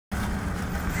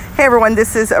Hey everyone,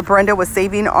 this is Brenda with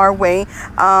Saving Our Way.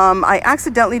 I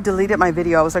accidentally deleted my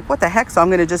video. I was like, what the heck? So I'm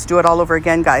going to just do it all over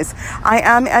again, guys. I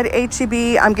am at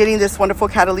HEB. I'm getting this wonderful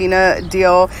Catalina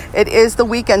deal. It is the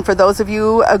weekend. For those of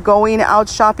you going out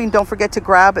shopping, don't forget to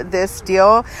grab this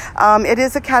deal. It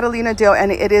is a Catalina deal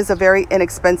and it is a very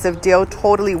inexpensive deal.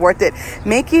 Totally worth it.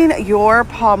 Making your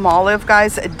Palmolive,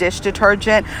 guys, dish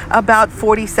detergent about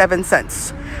 47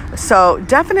 cents. So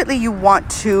definitely you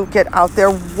want to get out there.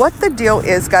 What the deal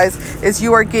is, guys, is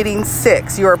you are getting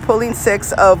 6. You are pulling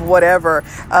 6 of whatever.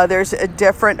 There's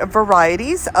different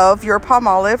varieties of your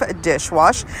Palmolive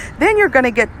dishwash. Then you're going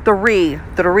to get 3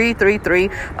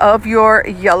 of your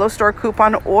yellow store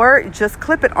coupon, or just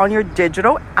clip it on your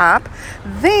digital app.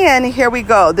 Then here we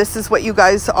go. This is what you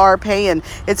guys are paying.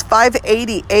 It's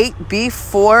 $5.88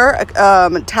 before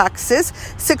taxes,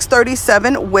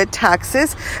 $6.37 with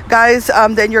taxes, guys.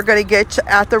 Then you're going to get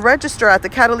at the register at the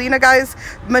Catalina, guys,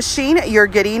 machine, you're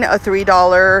getting a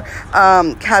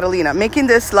 $3 Catalina, making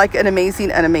this like an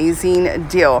amazing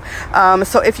deal.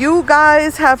 So if you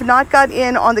guys have not got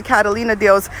in on the Catalina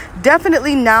deals,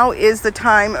 definitely now is the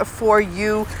time for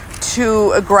you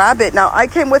to grab it. Now, I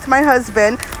came with my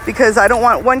husband because I don't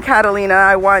want one Catalina.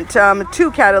 I want 2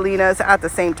 Catalinas at the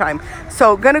same time.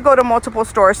 So gonna go to multiple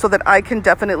stores so that I can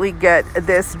definitely get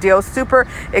this deal. Super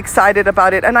excited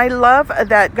about it. And I love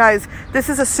that, guys, this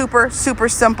is a super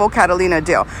simple Catalina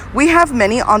deal. We have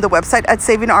many on the website at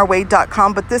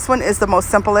savingourway.com, but this one is the most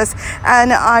simplest.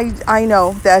 And I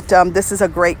know that this is a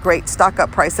great stock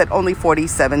up price at only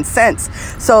 47 cents.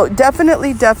 So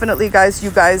definitely, guys, you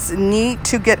guys need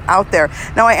to get out there.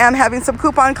 Now, I am having some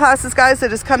coupon classes, guys,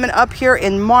 that is coming up here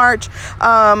in March.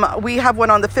 We have one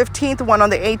on the 15th, one on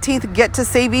the 18th. Get to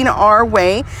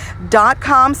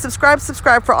savingourway.com.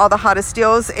 Subscribe for all the hottest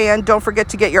deals. And don't forget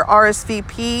to get your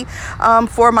RSVP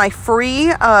for my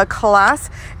free class.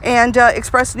 And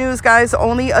Express News, guys,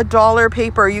 only $1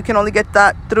 paper. You can only get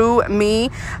that through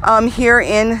me here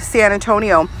in San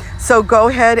Antonio. So go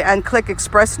ahead and click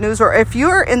Express News. Or if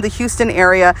you're in the Houston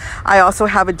area, I also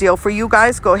have a deal for you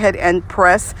guys. Go ahead and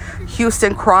press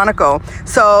Houston Chronicle.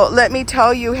 So let me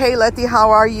tell you, hey, Letty, how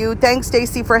are you? Thanks,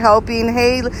 Stacy, for helping.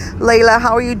 Hey, Layla,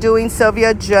 how are you doing?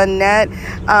 Sylvia, Jeanette,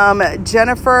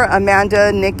 Jennifer,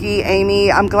 Amanda, Nikki,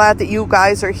 Amy. I'm glad that you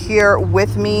guys are here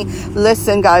with me.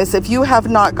 Listen, guys, if you have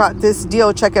not got this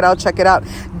deal, check it out.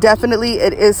 Definitely,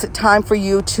 it is time for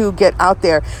you to get out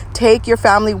there. Take your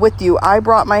family with you. I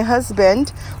brought my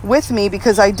husband with me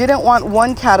because I didn't want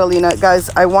one Catalina,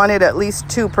 guys. I wanted at least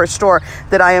 2 per store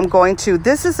that I am going to.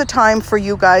 This is the time for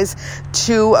you guys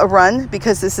to run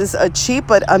because this is a cheap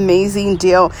but amazing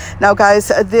deal. Now,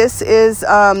 guys, this is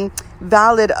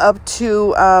valid up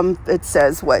to it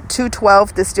says what,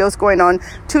 2/12. This deal's going on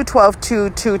 2/12 to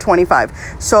 2/25.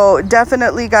 So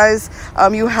definitely, guys,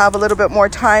 you have a little bit more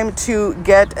time to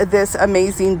get this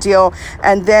amazing deal,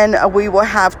 and then we will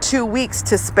have 2 weeks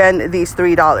to spend these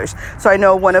 $3. So I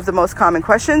know one of the most common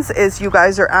questions is you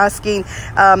guys are asking,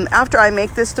 after I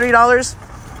make this $3,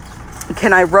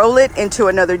 can I roll it into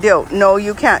another deal? No,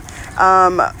 you can't.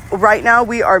 Right now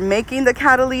we are making the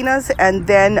Catalinas, and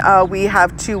then we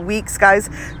have 2 weeks, guys,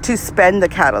 to spend the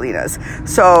Catalinas.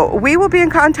 So we will be in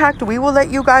contact. We will let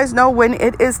you guys know when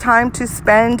it is time to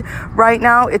spend. Right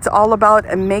now, it's all about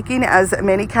making as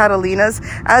many Catalinas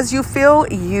as you feel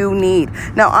you need.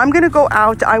 Now, I'm going to go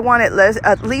out. I want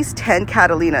at least 10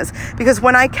 Catalinas because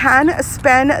when I can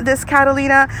spend this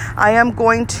Catalina, I am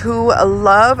going to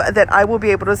love that I will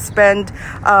be able to spend,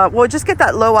 well, just get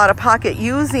that low out of pocket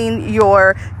using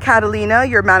your Catalina,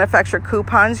 your manufacturer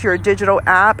coupons, your digital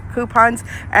app coupons,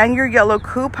 and your yellow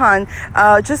coupon,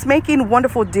 just making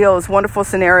wonderful deals, wonderful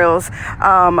scenarios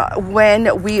when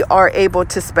we are able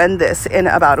to spend this in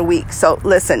about a week. So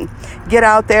listen, get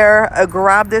out there,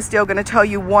 grab this deal. Going to tell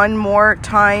you one more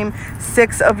time: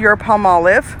 6 of your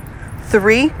Palmolive,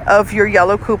 3 of your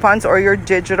yellow coupons or your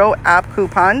digital app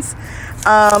coupons.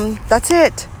 That's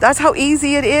it. That's how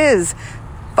easy it is.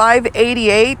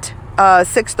 $5.88.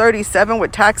 $6.37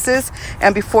 with taxes.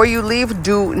 And before you leave,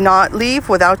 do not leave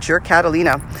without your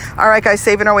Catalina. All right, guys,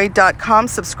 savingourway.com.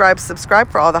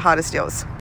 Subscribe for all the hottest deals.